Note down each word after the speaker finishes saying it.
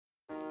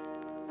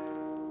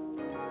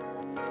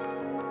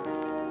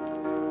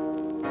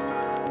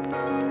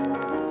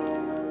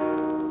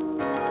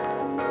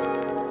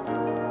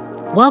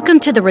Welcome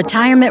to the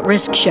Retirement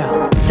Risk Show,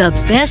 the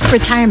best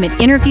retirement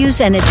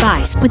interviews and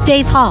advice with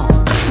Dave Hall.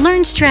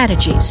 Learn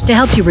strategies to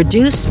help you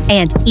reduce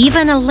and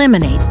even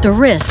eliminate the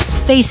risks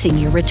facing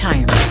your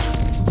retirement.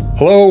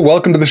 Hello,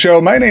 welcome to the show.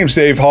 My name's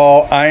Dave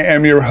Hall. I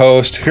am your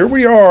host. Here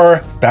we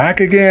are back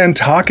again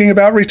talking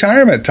about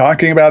retirement,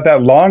 talking about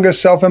that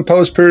longest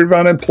self-imposed period of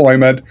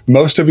unemployment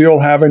most of you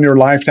will have in your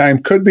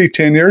lifetime. Could be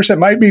 10 years. It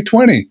might be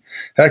 20.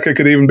 Heck, it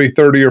could even be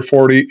 30 or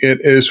 40. It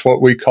is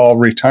what we call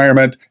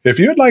retirement. If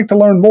you'd like to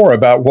learn more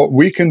about what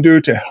we can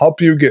do to help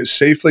you get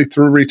safely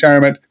through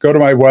retirement, go to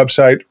my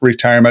website,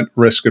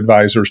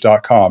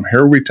 retirementriskadvisors.com.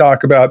 Here we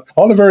talk about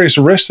all the various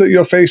risks that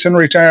you'll face in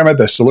retirement,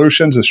 the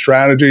solutions, the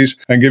strategies,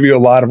 and give you a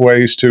lot of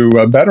ways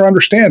to better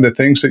understand the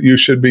things that you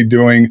should be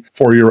doing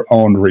for your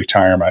own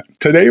retirement.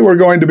 Today, we're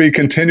going to be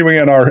continuing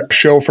in our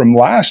show from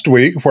last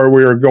week, where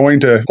we are going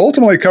to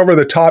ultimately cover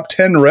the top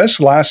 10 risks.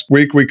 Last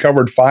week, we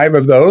covered 5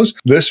 of those.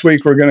 This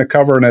week, we're going to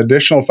cover an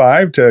additional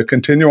 5 to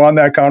continue on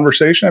that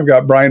conversation. I've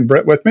got Brian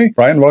Britt with me.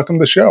 Brian, welcome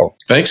to the show.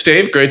 Thanks,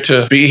 Dave. Great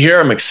to be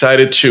here. I'm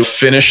excited to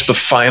finish the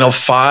final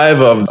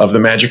 5 of the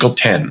magical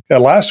 10. Yeah,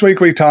 last week,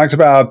 we talked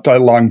about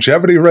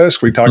longevity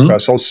risk. We talked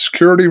about Social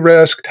Security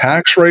risk,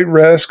 tax rate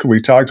risk. We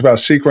talked about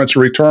sequence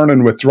return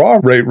and withdrawal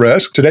rate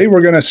risk. Today,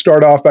 we're going to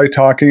start off by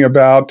talking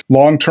about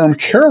long-term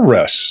care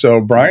risks.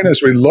 So, Brian,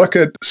 as we look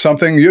at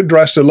something you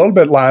addressed a little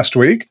bit last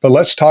week, but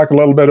let's talk a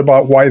little bit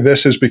about why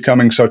this is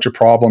becoming such a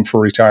problem for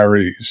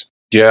retirees.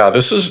 Yeah,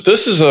 this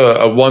is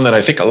a one that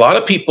I think a lot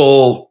of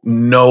people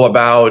know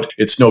about.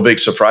 It's no big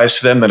surprise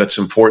to them that it's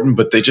important,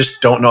 but they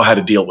just don't know how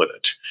to deal with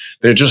it.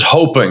 They're just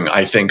hoping,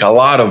 I think, a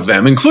lot of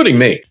them, including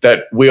me,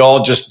 that we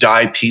all just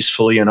die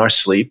peacefully in our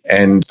sleep.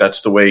 And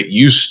that's the way it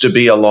used to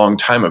be a long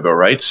time ago,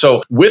 right?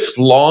 So with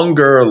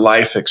longer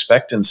life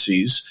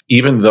expectancies,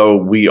 even though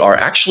we are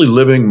actually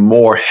living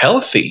more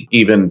healthy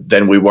even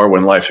than we were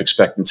when life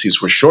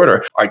expectancies were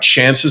shorter, our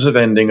chances of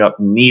ending up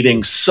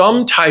needing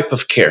some type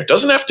of care, it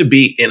doesn't have to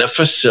be in a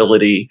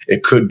facility.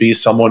 It could be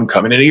someone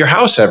coming into your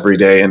house every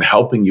day and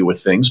helping you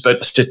with things,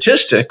 but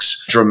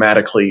statistics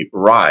dramatically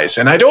rise.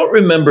 And I don't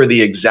remember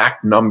the exact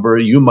number,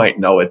 you might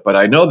know it, but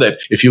I know that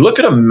if you look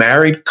at a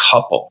married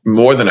couple,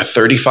 more than a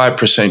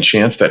 35%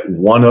 chance that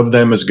one of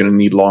them is going to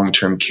need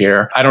long-term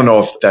care. I don't know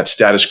if that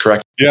stat is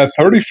correct. Yeah,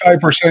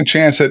 35%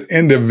 chance that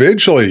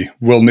individually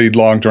will need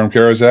long-term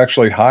care is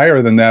actually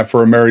higher than that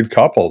for a married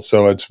couple.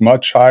 So it's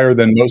much higher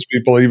than most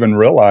people even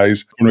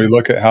realize when we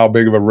look at how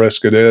big of a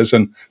risk it is.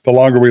 And the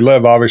longer we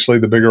live, obviously,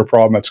 the bigger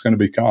problem it's going to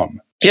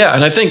become. Yeah.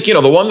 And I think,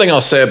 the one thing I'll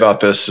say about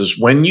this is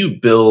when you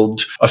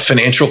build a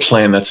financial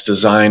plan that's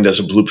designed as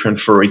a blueprint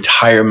for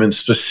retirement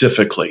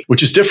specifically,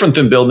 which is different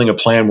than building a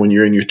plan when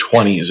you're in your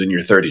 20s and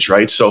your 30s,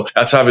 right? So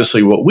that's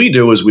obviously what we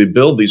do is we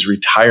build these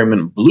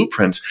retirement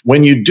blueprints.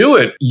 When you do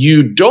it,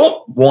 you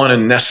don't want to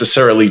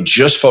necessarily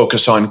just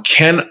focus on,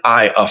 can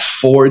I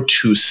afford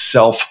to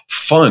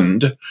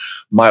self-fund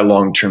my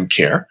long-term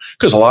care?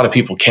 Because a lot of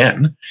people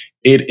can.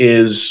 It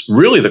is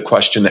really the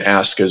question to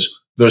ask is,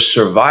 the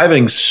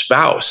surviving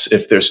spouse,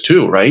 if there's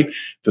 2, right?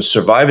 The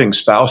surviving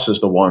spouse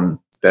is the one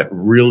that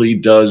really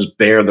does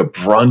bear the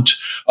brunt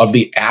of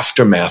the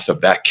aftermath of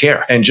that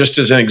care. And just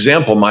as an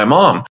example, my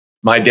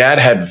dad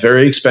had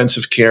very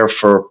expensive care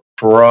for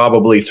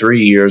probably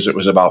 3 years. It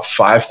was about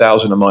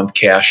 $5,000 a month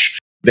cash.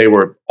 They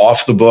were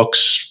off the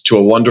books to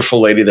a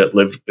wonderful lady that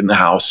lived in the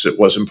house. It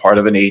wasn't part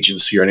of an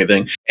agency or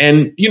anything.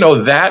 And,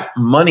 that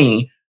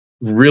money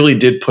really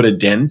did put a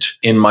dent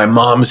in my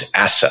mom's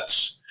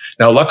assets.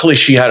 Now, luckily,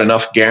 she had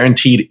enough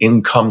guaranteed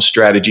income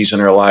strategies in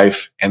her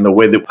life. And the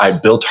way that I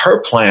built her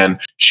plan,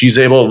 she's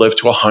able to live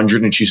to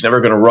 100 and she's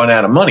never going to run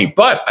out of money.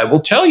 But I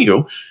will tell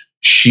you,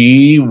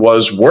 she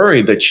was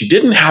worried that she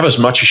didn't have as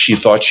much as she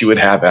thought she would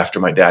have after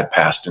my dad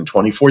passed in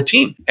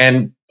 2014.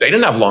 And they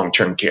didn't have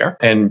long-term care.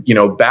 And,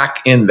 back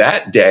in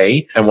that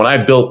day, and when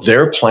I built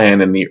their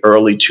plan in the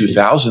early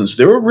 2000s,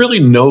 there were really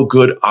no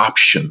good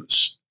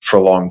options for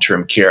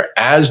long-term care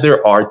as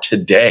there are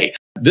today.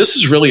 This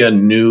is really a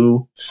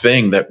new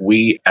thing that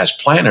we as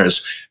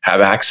planners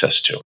have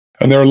access to.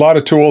 And there are a lot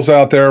of tools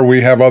out there.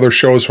 We have other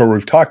shows where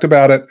we've talked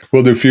about it.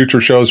 We'll do future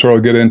shows where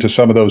we'll get into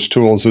some of those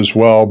tools as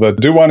well. But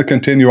do want to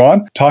continue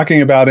on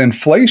talking about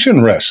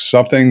inflation risks,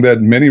 something that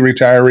many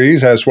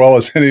retirees, as well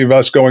as any of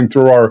us going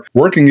through our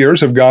working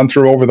years, have gone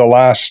through over the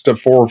last 4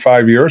 or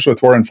 5 years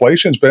with where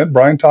inflation's been.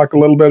 Brian, talk a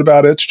little bit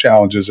about its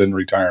challenges in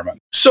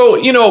retirement. So,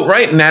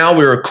 right now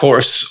we, of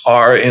course,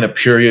 are in a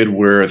period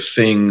where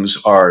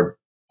things are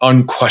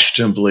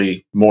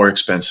unquestionably more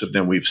expensive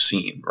than we've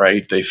seen,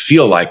 right? They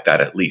feel like that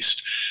at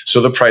least.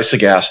 So the price of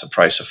gas, the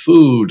price of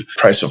food,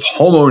 price of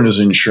homeowners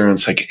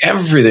insurance, like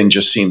everything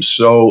just seems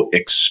so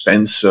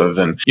expensive.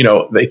 And,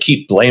 they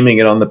keep blaming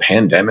it on the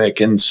pandemic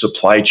and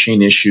supply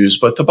chain issues.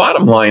 But the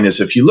bottom line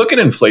is if you look at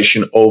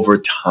inflation over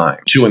time,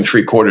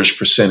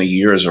 2.75% a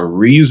year is a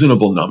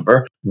reasonable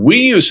number. We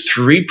use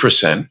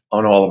 3%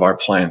 on all of our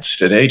plans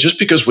today just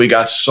because we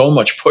got so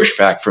much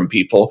pushback from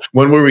people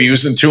when we were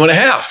using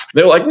 2.5%.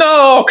 They're like,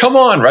 no, come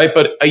on, right?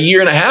 But a year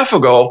and a half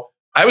ago,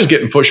 I was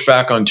getting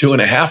pushback on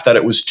 2.5 that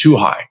it was too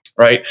high,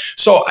 right?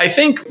 So I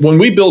think when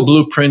we build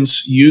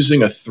blueprints,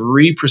 using a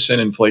 3%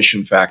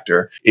 inflation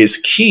factor is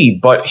key.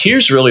 But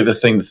here's really the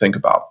thing to think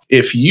about.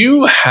 If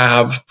you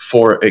have,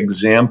 for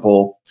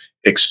example,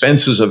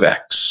 expenses of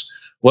X,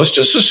 let's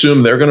just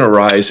assume they're going to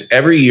rise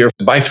every year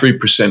by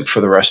 3% for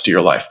the rest of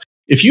your life.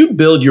 If you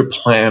build your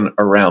plan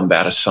around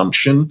that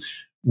assumption,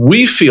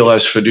 we feel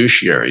as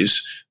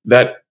fiduciaries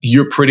that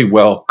you're pretty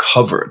well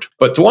covered.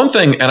 But the one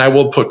thing, and I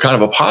will put kind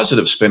of a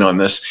positive spin on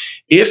this,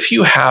 if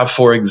you have,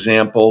 for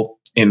example,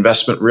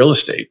 investment real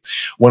estate,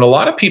 when a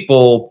lot of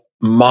people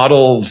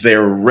model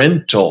their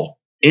rental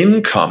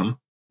income,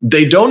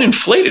 they don't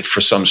inflate it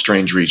for some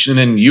strange reason.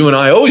 And you and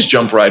I always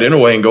jump right in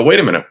away and go, wait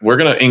a minute, we're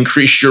going to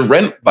increase your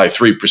rent by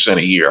 3%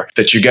 a year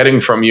that you're getting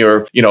from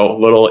your,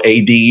 little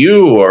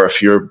ADU, or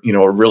if you're,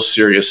 a real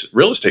serious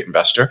real estate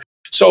investor.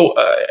 So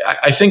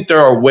I think there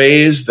are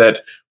ways that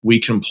we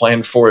can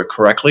plan for it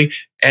correctly.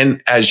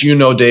 And as you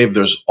know, Dave,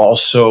 there's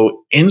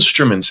also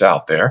instruments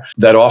out there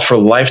that offer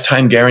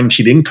lifetime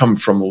guaranteed income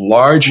from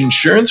large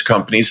insurance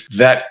companies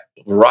that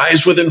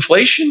rise with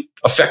inflation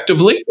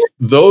effectively.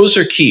 Those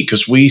are key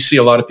because we see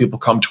a lot of people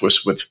come to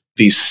us with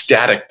these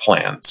static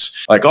plans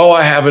like, oh,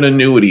 I have an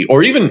annuity,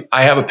 or even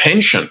I have a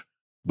pension,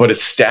 but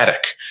it's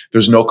static.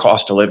 There's no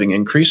cost of living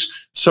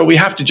increase. So we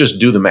have to just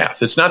do the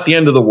math. It's not the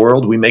end of the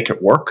world. We make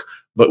it work,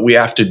 but we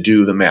have to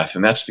do the math.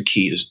 And that's the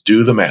key, is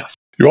do the math.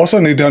 You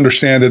also need to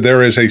understand that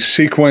there is a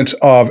sequence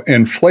of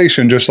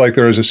inflation, just like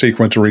there is a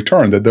sequence of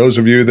return. That those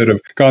of you that have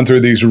gone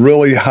through these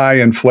really high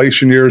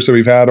inflation years that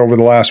we've had over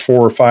the last 4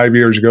 or 5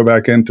 years, you go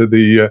back into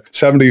the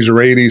 70s or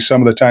 80s,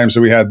 some of the times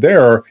that we had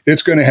there,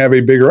 it's going to have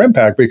a bigger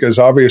impact because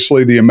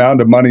obviously the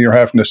amount of money you're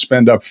having to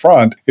spend up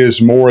front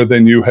is more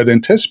than you had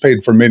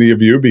anticipated for many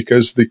of you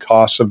because the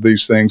costs of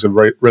these things have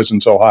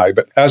risen so high.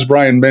 But as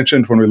Brian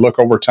mentioned, when we look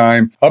over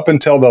time, up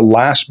until the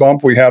last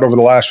bump we had over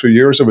the last few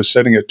years, it was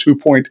sitting at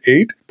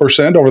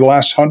 2.8%. Over the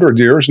last 100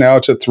 years, now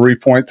it's at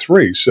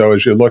 3.3. So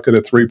as you look at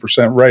a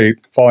 3% rate,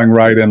 falling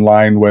right in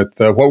line with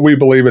what we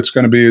believe it's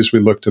going to be as we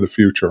look to the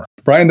future.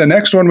 Brian, the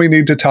next one we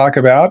need to talk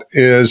about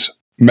is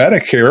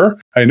Medicare.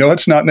 I know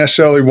it's not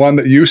necessarily one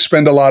that you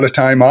spend a lot of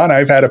time on.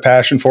 I've had a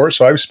passion for it,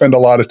 so I've spent a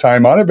lot of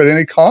time on it. But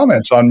any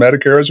comments on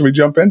Medicare as we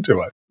jump into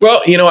it?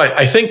 Well,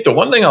 I think the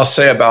one thing I'll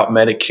say about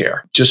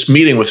Medicare, just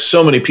meeting with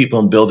so many people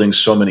and building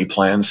so many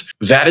plans,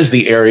 that is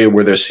the area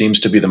where there seems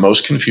to be the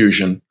most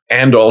confusion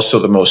and also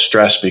the most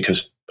stress,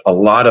 because a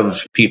lot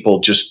of people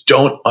just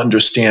don't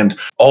understand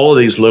all of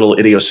these little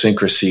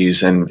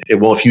idiosyncrasies. And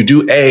if you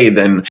do A,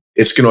 then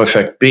it's going to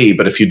affect B.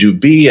 But if you do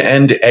B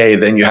and A,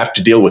 then you have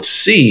to deal with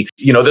C.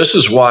 This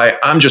is why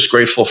I'm just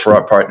grateful for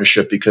our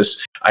partnership,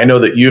 because I know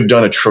that you've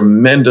done a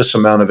tremendous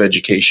amount of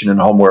education and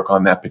homework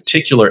on that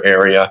particular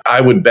area.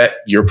 I would bet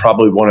you're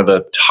probably one of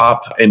the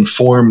top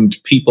informed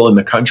people in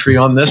the country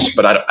on this,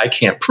 but I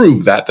can't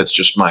prove that. That's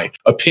just my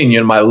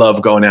opinion, my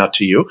love going out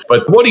to you.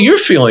 But what are your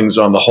feelings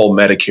on the whole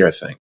Medicare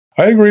thing?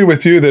 I agree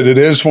with you that it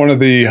is one of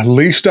the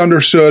least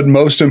understood,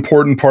 most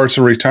important parts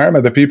of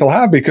retirement that people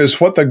have,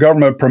 because what the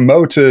government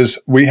promotes is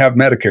we have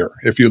Medicare.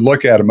 If you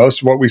look at it,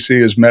 most of what we see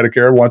is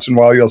Medicare. Once in a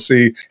while, you'll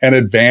see an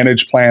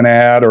Advantage plan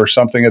ad or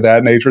something of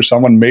that nature.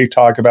 Someone may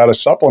talk about a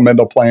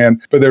supplemental plan,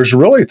 but there's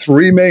really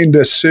 3 main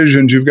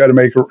decisions you've got to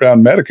make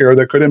around Medicare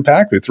that could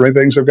impact you. 3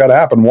 things have got to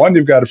happen. 1,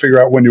 you've got to figure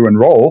out when you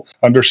enroll.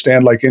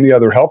 Understand, like any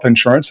other health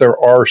insurance, there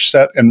are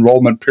set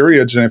enrollment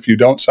periods, and if you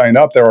don't sign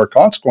up, there are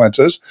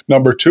consequences.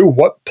 Number 2,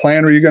 what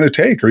plan are you going to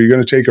take? Are you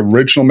going to take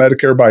original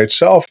Medicare by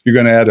itself? You're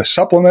going to add a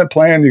supplement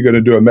plan? You're going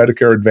to do a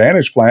Medicare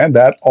Advantage plan?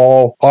 That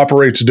all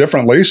operates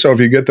differently. So if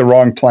you get the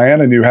wrong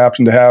plan and you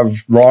happen to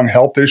have wrong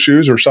health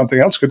issues or something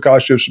else, could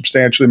cost you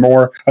substantially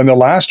more. And the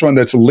last one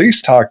that's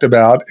least talked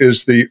about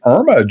is the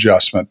IRMA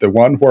adjustment, the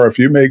one where if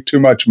you make too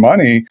much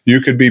money,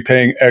 you could be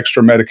paying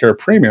extra Medicare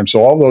premium. So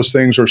all those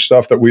things are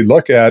stuff that we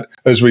look at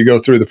as we go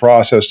through the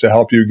process to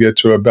help you get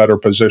to a better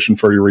position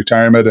for your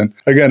retirement. And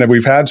again,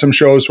 we've had some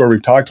shows where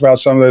we've talked about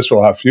some of this.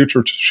 We'll have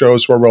future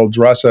shows where we'll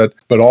address it,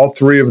 but all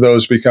 3 of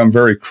those become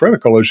very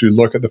critical as you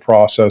look at the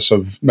process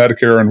of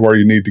Medicare and where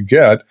you need to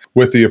get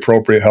with the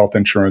appropriate health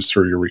insurance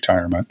through your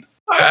retirement.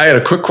 I had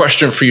a quick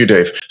question for you,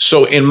 Dave.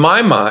 So in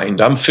my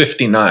mind, I'm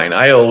 59.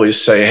 I always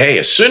say, hey,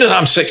 as soon as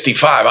I'm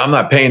 65, I'm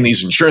not paying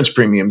these insurance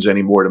premiums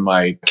anymore to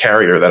my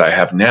carrier that I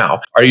have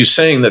now. Are you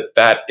saying that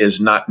that is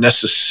not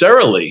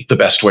necessarily the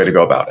best way to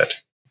go about it?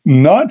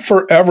 Not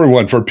for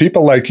everyone. For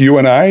people like you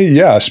and I,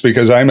 yes,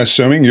 because I'm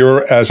assuming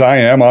you're, as I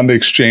am, on the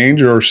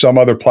exchange or some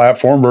other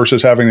platform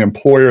versus having an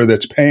employer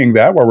that's paying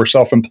that, where we're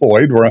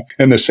self-employed. We're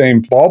in the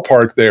same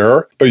ballpark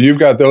there. But you've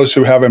got those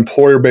who have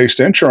employer-based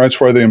insurance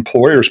where the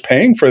employer's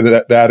paying for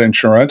that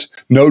insurance.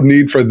 No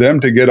need for them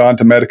to get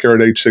onto Medicare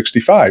at age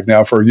 65.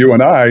 Now, for you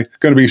and I, it's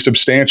going to be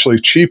substantially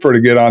cheaper to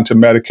get onto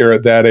Medicare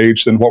at that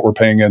age than what we're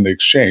paying in the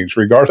exchange.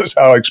 Regardless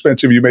how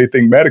expensive you may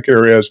think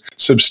Medicare is,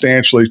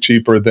 substantially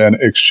cheaper than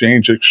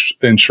exchange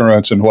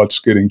insurance and what's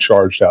getting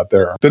charged out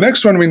there. The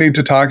next one we need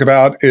to talk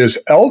about is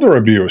elder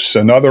abuse,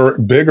 another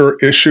bigger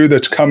issue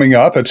that's coming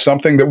up. It's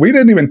something that we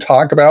didn't even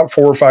talk about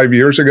 4 or 5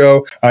 years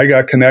ago. I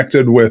got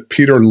connected with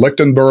Peter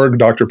Lichtenberg,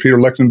 Dr. Peter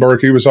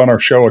Lichtenberg. He was on our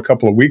show a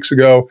couple of weeks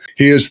ago.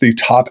 He is the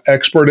top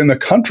expert in the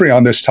country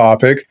on this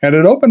topic, and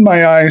it opened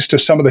my eyes to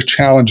some of the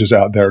challenges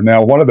out there.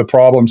 Now, one of the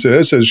problems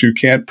is you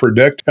can't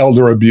predict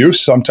elder abuse.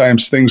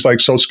 Sometimes things like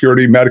Social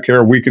Security,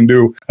 Medicare, we can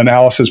do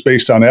analysis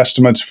based on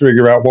estimates,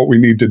 figure out what we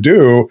need to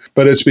do,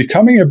 but it's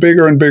becoming a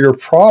bigger and bigger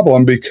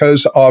problem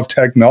because of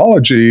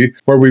technology,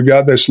 where we've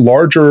got this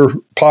larger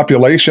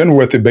population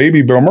with the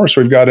baby boomers.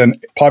 We've got a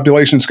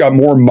population that's got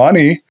more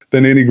money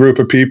than any group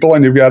of people,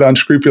 and you've got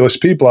unscrupulous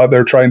people out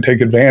there trying to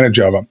take advantage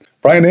of them.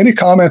 Brian, any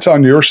comments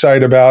on your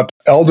side about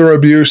elder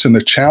abuse and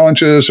the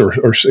challenges or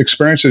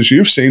experiences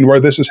you've seen where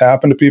this has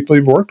happened to people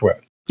you've worked with?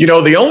 You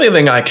know, the only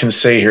thing I can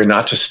say here,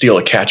 not to steal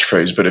a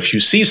catchphrase, but if you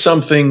see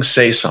something,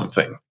 say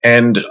something.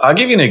 And I'll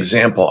give you an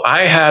example.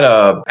 I had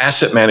an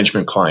asset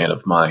management client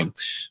of mine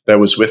that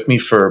was with me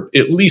for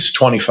at least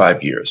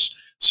 25 years.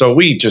 So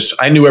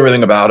I knew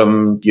everything about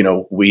him. You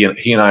know,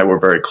 he and I were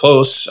very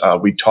close.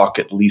 We talk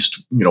at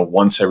least,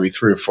 once every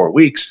 3 or 4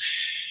 weeks.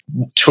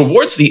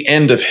 Towards the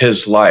end of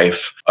his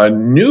life, a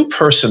new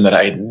person that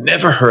I had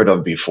never heard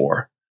of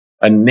before,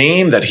 a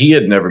name that he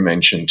had never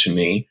mentioned to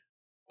me,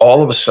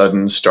 all of a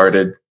sudden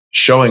started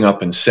showing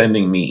up and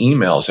sending me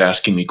emails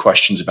asking me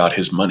questions about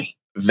his money.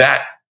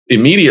 That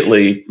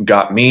immediately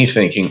got me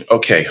thinking,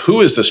 okay,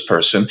 who is this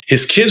person?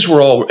 His kids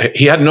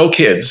he had no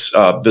kids,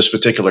 this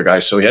particular guy,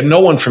 so he had no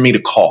one for me to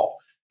call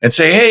and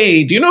say,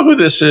 hey, do you know who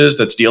this is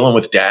that's dealing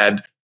with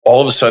dad? All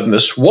of a sudden,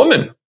 this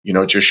woman,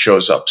 just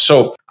shows up.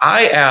 So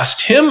I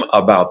asked him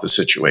about the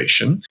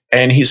situation,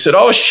 and he said,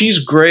 oh, she's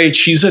great.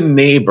 She's a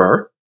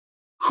neighbor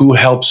who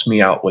helps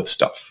me out with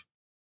stuff,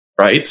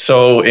 right?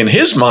 So in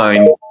his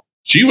mind,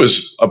 she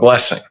was a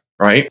blessing,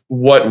 right?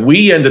 What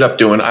we ended up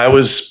doing, I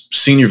was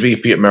senior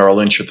VP at Merrill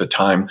Lynch at the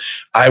time.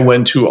 I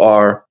went to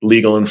our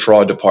legal and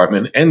fraud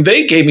department, and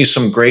they gave me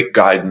some great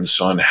guidance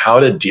on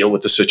how to deal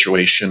with the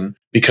situation,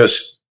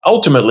 because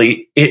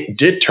ultimately it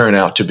did turn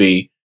out to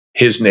be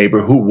his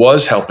neighbor who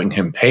was helping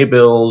him pay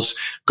bills,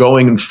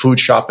 going and food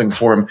shopping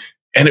for him.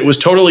 And it was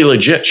totally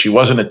legit. She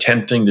wasn't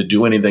attempting to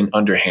do anything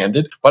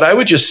underhanded. But I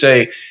would just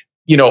say,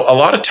 a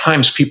lot of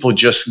times people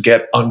just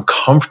get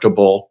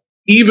uncomfortable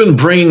even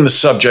bringing the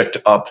subject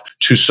up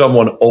to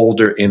someone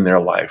older in their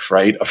life,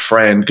 right? A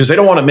friend, because they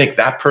don't want to make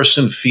that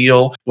person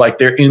feel like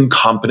they're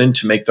incompetent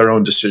to make their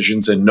own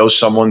decisions and know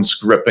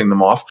someone's ripping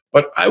them off.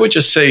 But I would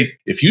just say,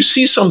 if you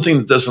see something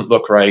that doesn't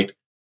look right,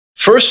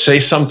 first say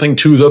something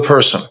to the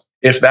person.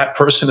 If that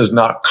person is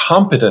not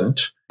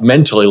competent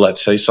mentally,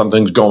 let's say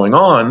something's going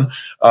on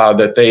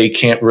that they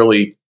can't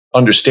really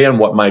understand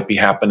what might be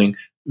happening,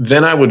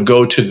 then I would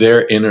go to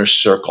their inner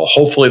circle.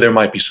 Hopefully there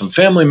might be some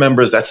family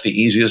members. That's the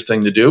easiest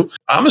thing to do.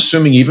 I'm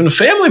assuming even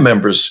family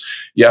members,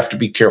 you have to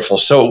be careful.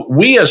 So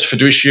we as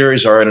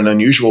fiduciaries are in an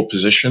unusual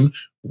position.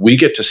 We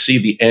get to see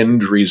the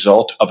end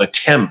result of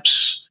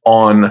attempts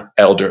on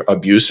elder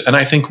abuse. And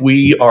I think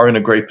we are in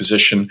a great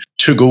position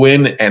to go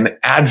in and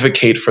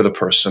advocate for the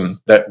person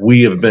that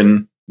we have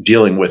been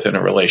dealing with in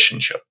a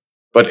relationship.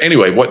 But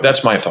anyway,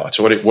 that's my thoughts.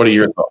 What are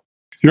your thoughts?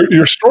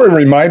 Your story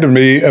reminded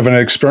me of an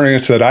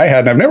experience that I had,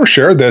 and I've never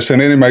shared this in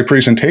any of my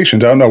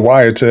presentations. I don't know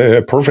why. It's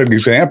a perfect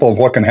example of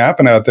what can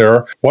happen out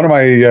there. One of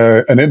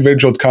an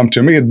individual had come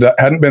to me,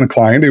 hadn't been a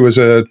client. He was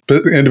an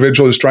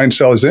individual who was trying to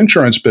sell his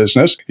insurance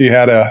business. He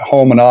had a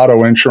home and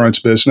auto insurance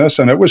business,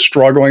 and it was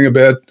struggling a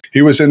bit.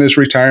 He was in his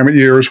retirement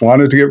years,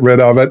 wanted to get rid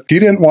of it. He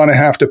didn't want to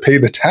have to pay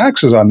the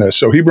taxes on this.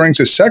 So he brings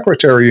his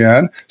secretary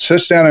in,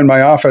 sits down in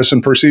my office,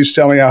 and proceeds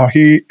to tell me how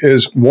he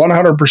is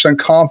 100%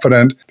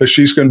 confident that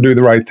she's going to do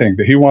the right thing,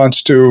 that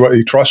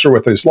he trusts her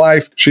with his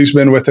life. She's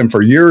been with him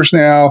for years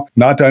now,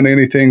 not done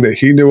anything that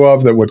he knew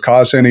of that would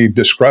cause any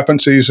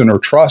discrepancies in her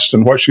trust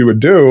and what she would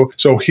do.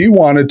 So he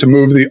wanted to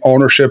move the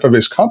ownership of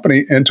his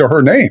company into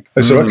her name.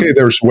 I said, okay,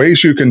 there's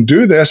ways you can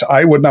do this.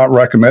 I would not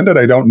recommend it.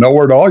 I don't know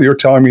her at all. You're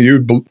telling me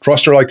you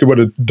trust her like you would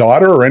a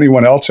daughter or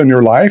anyone else in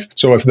your life.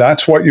 So if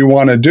that's what you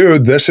want to do,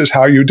 this is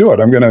how you do it.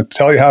 I'm going to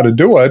tell you how to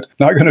do it.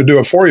 Not going to do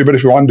it for you, but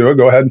if you want to do it,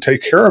 go ahead and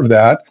take care of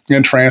that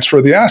and transfer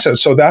the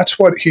assets. So that's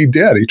what he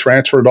did. He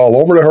transferred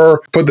all over to her,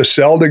 put the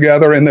sell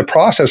together. In the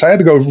process, I had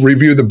to go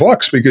review the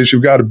books because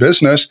you've got a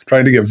business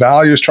trying to get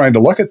values, trying to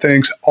look at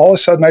things. All of a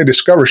sudden, I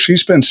discover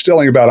she's been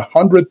stealing about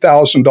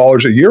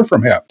 $100,000 a year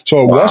from him.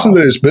 So it wasn't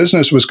that his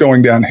business was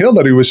going downhill,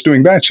 that he was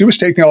doing bad. She was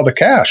taking all the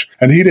cash,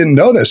 and he didn't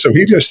know this. So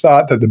he just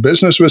thought that the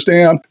business was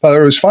down.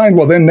 It was fine.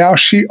 Well, then now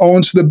she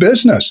owns the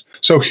business.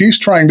 So he's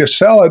trying to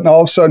sell it, and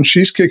all of a sudden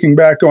she's kicking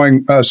back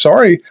going,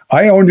 sorry,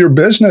 I own your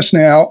business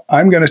now.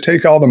 I'm going to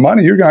take all the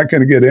money. You're not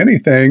going to get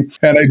anything.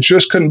 And I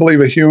just couldn't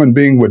believe a human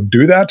being would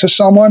do that to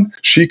someone.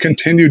 She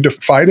continued to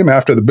fight him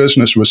after the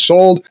business was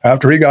sold.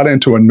 After he got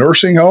into a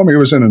nursing home, he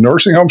was in a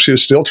nursing home. She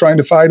was still trying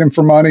to fight him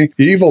for money.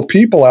 Evil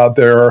people out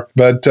there,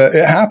 but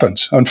it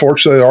happens.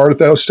 Unfortunately, there are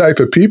those type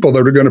of people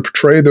that are going to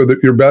portray they're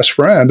your best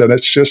friend, and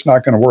it's just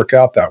not going to work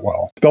out that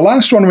well. The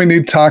last one we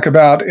need to talk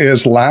about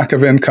is lack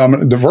of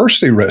income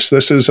diversity risk.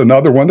 This is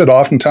another one that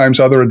oftentimes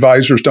other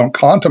advisors don't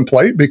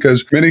contemplate,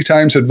 because many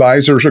times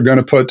advisors are going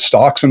to put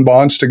stocks and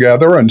bonds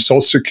together and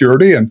Social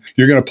Security, and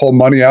you're going to pull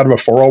money out of a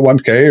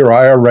 401k or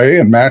IRA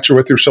and match it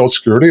with your Social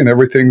Security, and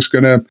everything's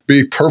going to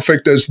be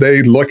perfect as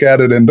they look at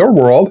it in their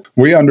world.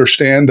 We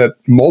understand that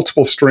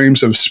multiple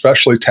streams of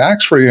especially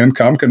tax-free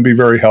income can be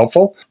very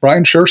helpful.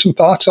 Brian, share some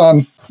thoughts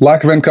on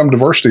lack of income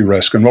diversity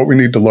risk and what we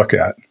need to look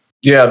at.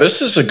 Yeah,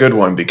 this is a good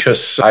one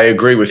because I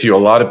agree with you. A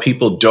lot of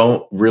people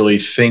don't really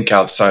think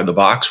outside the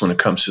box when it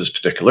comes to this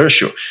particular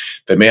issue.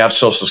 They may have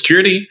Social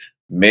Security,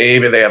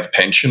 maybe they have a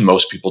pension.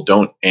 Most people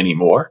don't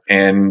anymore.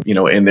 And,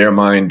 in their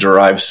mind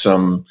derive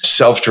some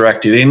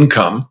self-directed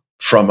income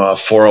from a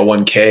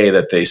 401k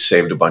that they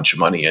saved a bunch of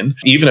money in.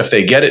 Even if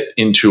they get it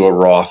into a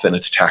Roth and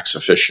it's tax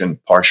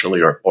efficient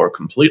partially or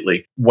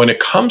completely. When it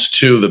comes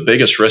to the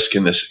biggest risk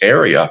in this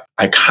area,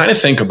 I kind of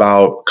think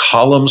about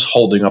columns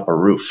holding up a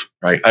roof,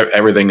 right?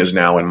 Everything is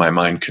now in my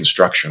mind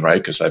construction,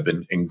 right? Because I've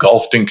been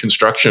engulfed in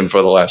construction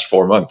for the last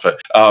 4 months.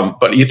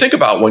 But you think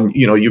about when,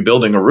 you're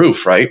building a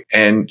roof, right?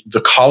 And the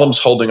columns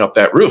holding up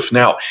that roof.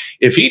 Now,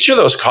 if each of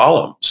those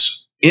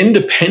columns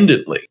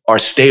independently are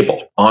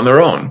stable on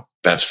their own,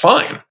 that's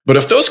fine. But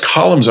if those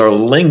columns are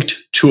linked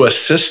to a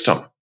system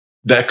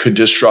that could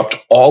disrupt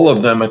all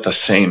of them at the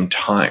same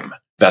time,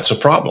 that's a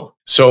problem.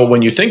 So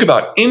when you think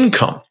about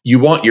income, you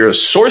want your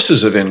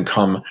sources of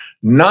income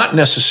not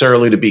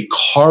necessarily to be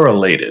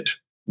correlated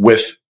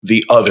with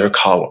the other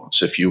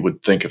columns, if you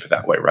would think of it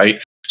that way,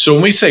 right? So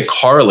when we say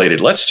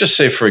correlated, let's just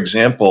say, for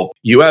example,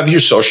 you have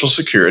your Social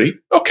Security.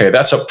 Okay,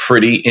 that's a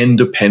pretty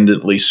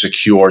independently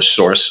secure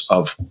source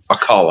of a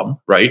column,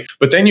 right?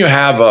 But then you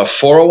have a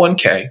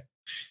 401k.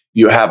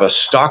 You have a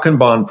stock and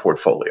bond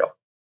portfolio.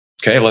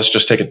 Okay, let's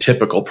just take a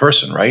typical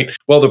person, right?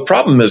 Well, the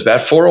problem is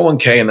that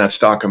 401k and that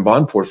stock and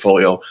bond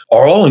portfolio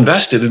are all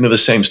invested into the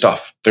same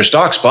stuff. They're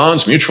stocks,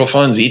 bonds, mutual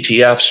funds,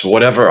 ETFs,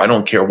 whatever. I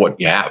don't care what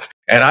you have.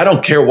 And I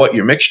don't care what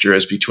your mixture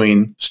is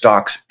between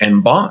stocks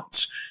and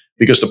bonds.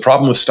 Because the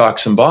problem with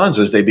stocks and bonds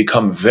is they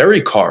become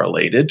very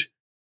correlated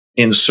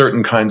in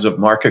certain kinds of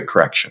market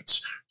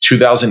corrections.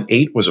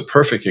 2008 was a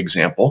perfect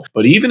example.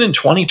 But even in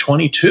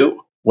 2022,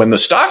 when the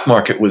stock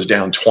market was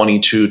down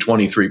 22,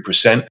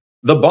 23%,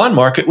 the bond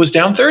market was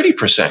down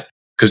 30%,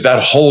 because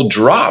that whole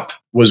drop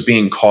was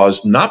being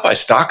caused not by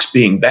stocks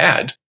being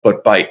bad,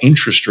 but by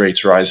interest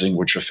rates rising,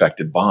 which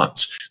affected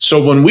bonds.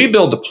 So when we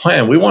build a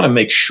plan, we want to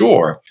make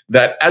sure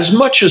that as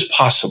much as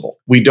possible,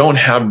 we don't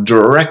have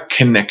direct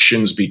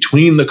connections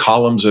between the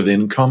columns of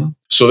income.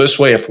 So this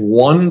way, if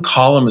one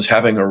column is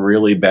having a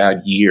really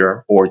bad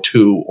year or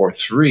 2 or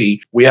 3,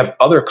 we have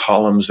other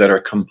columns that are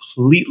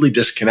completely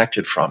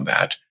disconnected from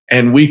that.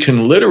 And we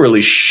can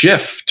literally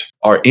shift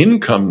our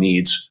income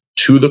needs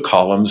to the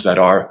columns that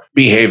are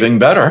behaving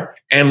better.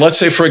 And let's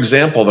say, for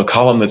example, the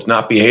column that's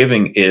not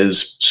behaving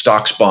is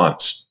stocks,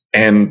 bonds,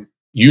 and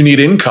you need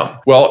income.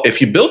 Well,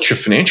 if you built your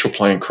financial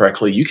plan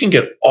correctly, you can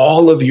get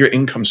all of your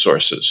income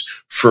sources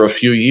for a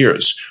few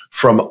years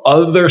from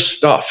other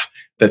stuff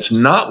that's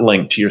not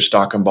linked to your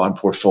stock and bond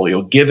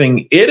portfolio,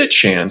 giving it a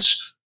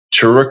chance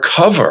to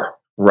recover,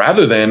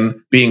 rather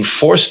than being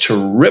forced to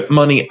rip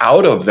money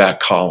out of that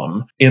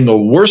column in the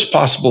worst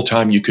possible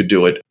time you could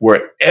do it,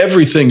 where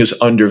everything is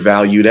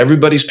undervalued,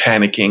 everybody's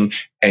panicking,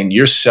 and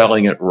you're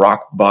selling at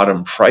rock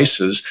bottom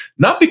prices,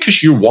 not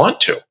because you want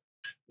to,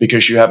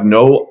 because you have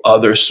no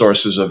other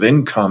sources of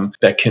income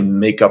that can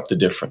make up the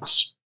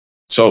difference.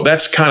 So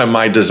that's kind of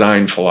my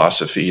design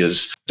philosophy,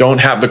 is don't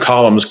have the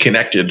columns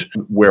connected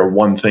where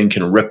one thing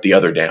can rip the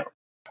other down.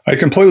 I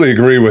completely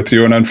agree with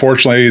you. And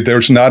unfortunately,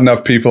 there's not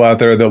enough people out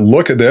there that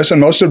look at this, and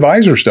most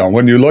advisors don't.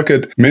 When you look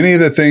at many of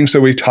the things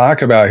that we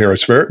talk about here,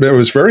 it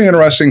was very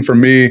interesting for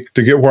me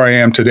to get where I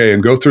am today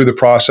and go through the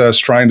process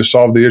trying to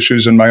solve the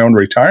issues in my own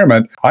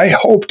retirement. I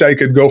hoped I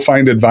could go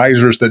find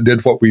advisors that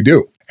did what we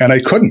do. And I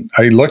couldn't.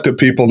 I looked at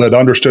people that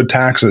understood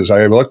taxes.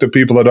 I looked at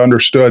people that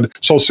understood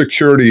Social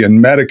Security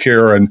and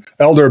Medicare and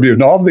elder abuse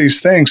and all these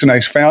things. And I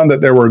found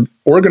that there were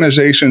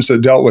organizations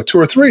that dealt with 2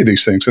 or 3 of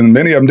these things. And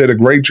many of them did a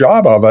great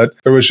job of it.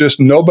 There was just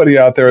nobody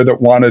out there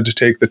that wanted to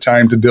take the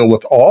time to deal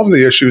with all of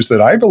the issues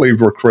that I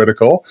believed were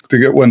critical to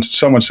get when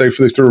someone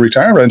safely through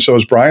retirement. And so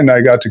as Brian and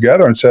I got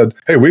together and said,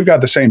 hey, we've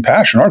got the same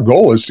passion. Our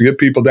goal is to get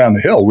people down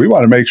the hill. We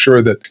want to make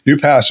sure that you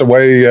pass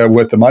away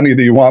with the money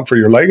that you want for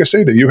your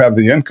legacy, that you have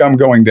the income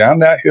going down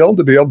that hill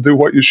to be able to do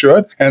what you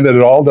should, and that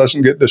it all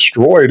doesn't get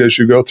destroyed as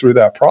you go through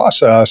that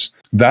process.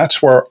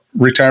 That's where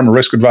Retirement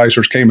Risk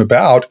Advisors came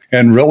about,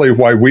 and really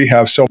why we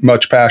have so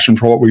much passion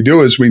for what we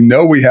do is we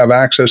know we have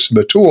access to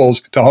the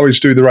tools to always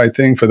do the right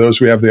thing for those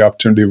we have the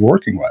opportunity of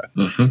working with.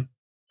 Mm-hmm.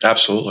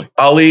 Absolutely.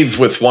 I'll leave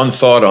with one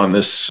thought on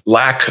this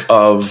lack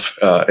of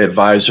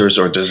advisors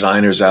or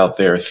designers out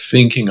there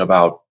thinking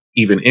about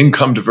even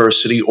income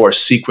diversity or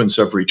sequence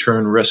of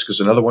return risk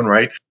is another one,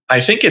 right? I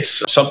think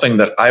it's something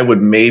that I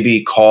would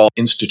maybe call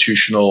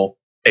institutional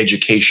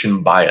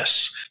education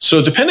bias.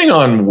 So depending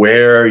on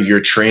where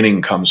your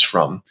training comes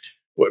from,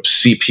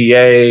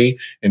 CPA,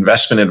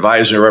 investment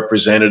advisor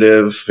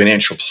representative,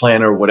 financial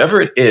planner,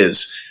 whatever it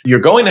is, you're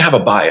going to have a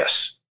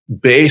bias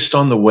based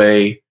on the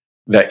way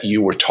that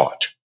you were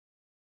taught.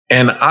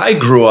 And I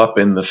grew up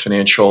in the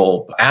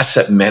financial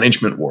asset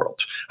management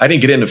world. I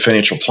didn't get into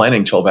financial planning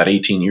until about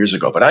 18 years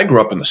ago, but I grew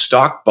up in the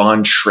stock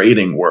bond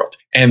trading world.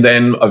 And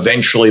then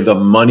eventually the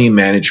money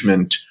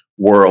management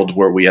world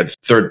where we had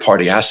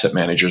third-party asset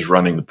managers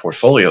running the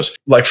portfolios.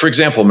 Like, for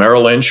example,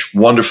 Merrill Lynch,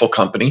 wonderful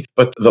company,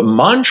 but the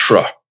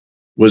mantra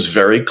was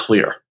very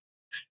clear.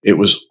 It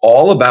was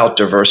all about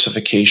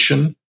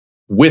diversification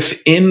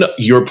within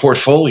your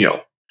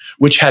portfolio,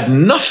 which had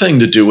nothing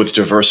to do with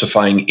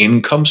diversifying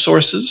income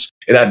sources.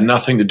 It had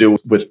nothing to do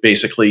with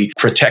basically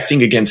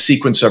protecting against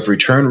sequence of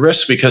return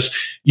risks, because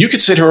you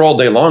could sit here all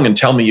day long and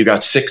tell me you got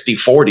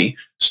 60-40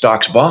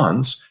 stocks,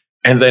 bonds,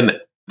 and then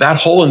that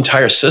whole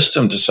entire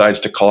system decides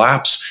to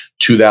collapse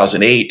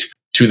 2008,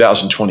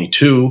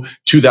 2022,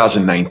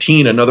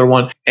 2019, another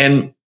one,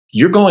 and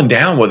you're going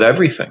down with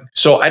everything.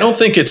 So I don't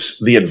think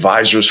it's the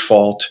advisor's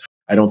fault.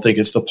 I don't think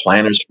it's the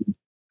planner's fault.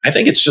 I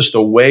think it's just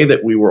the way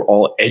that we were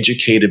all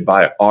educated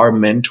by our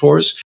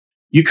mentors.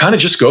 You kind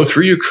of just go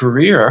through your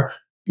career,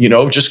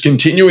 just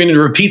continuing to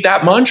repeat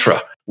that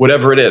mantra,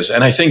 whatever it is.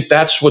 And I think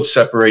that's what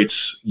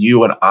separates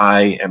you and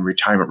I and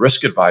retirement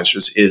risk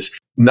advisors is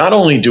not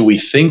only do we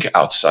think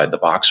outside the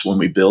box when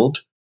we build,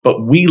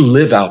 but we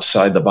live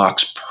outside the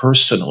box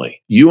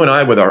personally. You and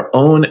I, with our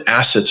own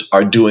assets,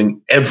 are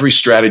doing every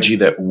strategy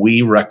that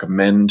we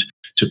recommend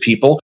to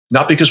people,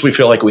 not because we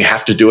feel like we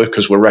have to do it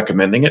because we're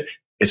recommending it.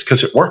 It's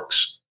because it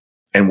works.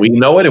 And we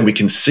know it and we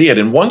can see it.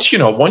 And once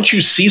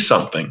you see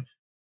something,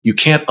 you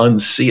can't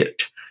unsee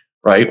it,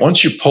 right?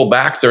 Once you pull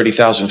back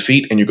 30,000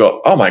 feet and you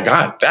go, oh my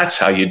God, that's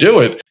how you do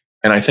it.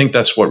 And I think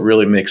that's what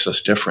really makes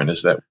us different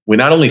is that we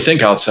not only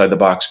think outside the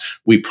box,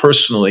 we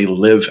personally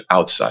live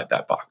outside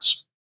that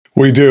box.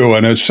 We do,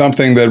 and it's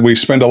something that we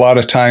spend a lot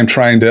of time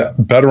trying to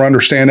better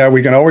understand how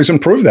we can always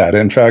improve that.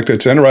 In fact,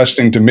 it's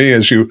interesting to me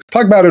as you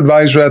talk about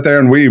advisors out there,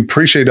 and we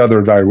appreciate other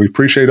advisors, we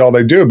appreciate all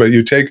they do, but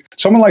you take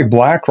someone like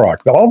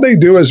BlackRock, all they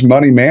do is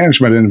money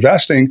management and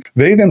investing.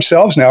 They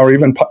themselves now are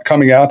even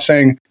coming out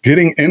saying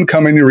getting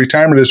income in your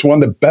retirement is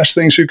one of the best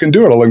things you can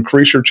do. It'll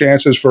increase your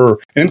chances for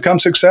income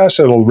success.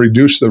 It'll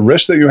reduce the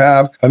risk that you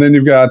have. And then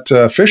you've got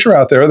Fisher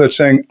out there that's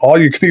saying all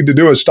you need to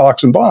do is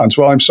stocks and bonds.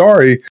 Well, I'm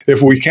sorry,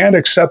 if we can't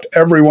accept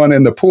everyone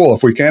in the pool,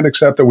 if we can't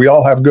accept that we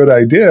all have good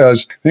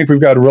ideas, I think we've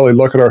got to really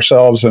look at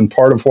ourselves. And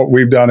part of what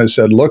we've done is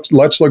said, let's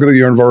look at the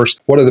universe.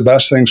 What are the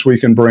best things we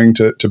can bring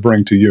to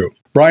you?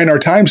 Brian, our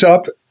time's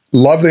up.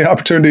 Love the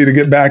opportunity to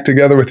get back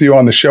together with you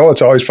on the show.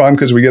 It's always fun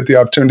because we get the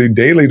opportunity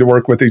daily to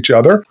work with each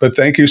other. But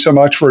thank you so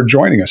much for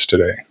joining us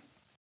today.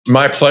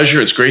 My pleasure.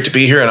 It's great to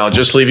be here. And I'll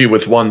just leave you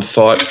with one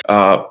thought.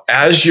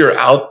 As you're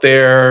out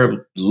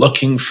there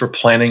looking for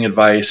planning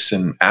advice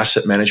and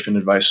asset management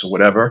advice or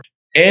whatever,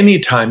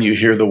 anytime you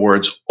hear the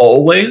words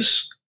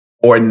always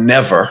or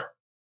never,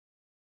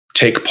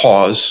 take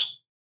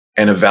pause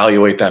and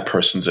evaluate that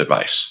person's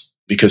advice.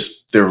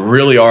 Because there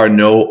really are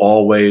no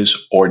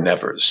always or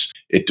nevers.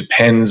 It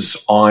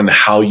depends on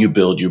how you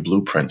build your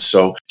blueprint.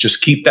 So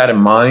just keep that in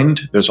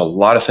mind. There's a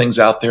lot of things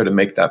out there to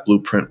make that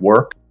blueprint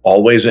work.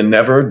 Always and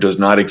never does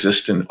not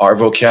exist in our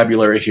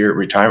vocabulary here at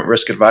Retirement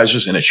Risk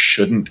Advisors, and it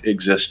shouldn't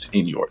exist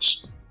in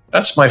yours.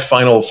 That's my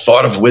final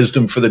thought of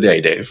wisdom for the day,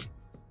 Dave.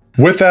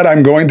 With that,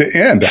 I'm going to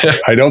end.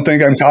 I don't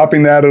think I'm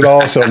topping that at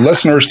all. So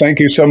listeners, thank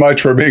you so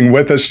much for being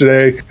with us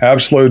today.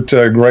 Absolute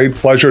great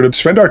pleasure to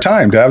spend our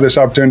time, to have this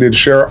opportunity to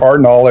share our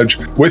knowledge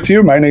with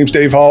you. My name's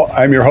Dave Hall.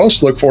 I'm your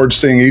host. Look forward to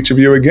seeing each of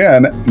you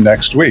again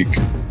next week.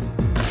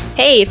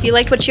 Hey, if you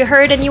liked what you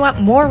heard and you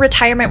want more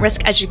retirement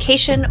risk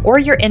education, or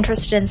you're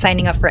interested in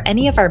signing up for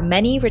any of our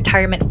many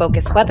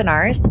retirement-focused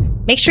webinars,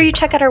 make sure you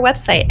check out our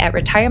website at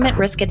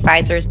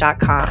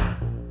retirementriskadvisors.com.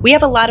 We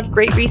have a lot of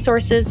great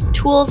resources,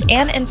 tools,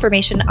 and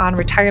information on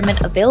retirement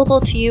available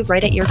to you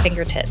right at your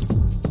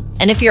fingertips.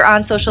 And if you're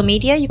on social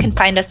media, you can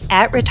find us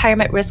at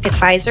Retirement Risk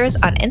Advisors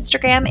on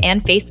Instagram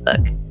and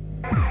Facebook.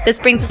 This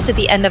brings us to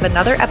the end of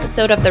another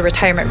episode of the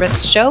Retirement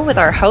Risk Show with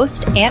our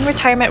host and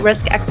retirement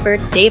risk expert,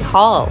 Dave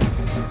Hall.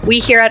 We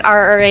here at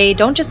RRA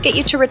don't just get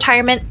you to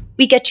retirement,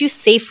 we get you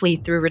safely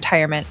through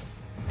retirement.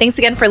 Thanks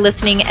again for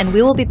listening, and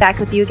we will be back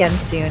with you again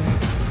soon.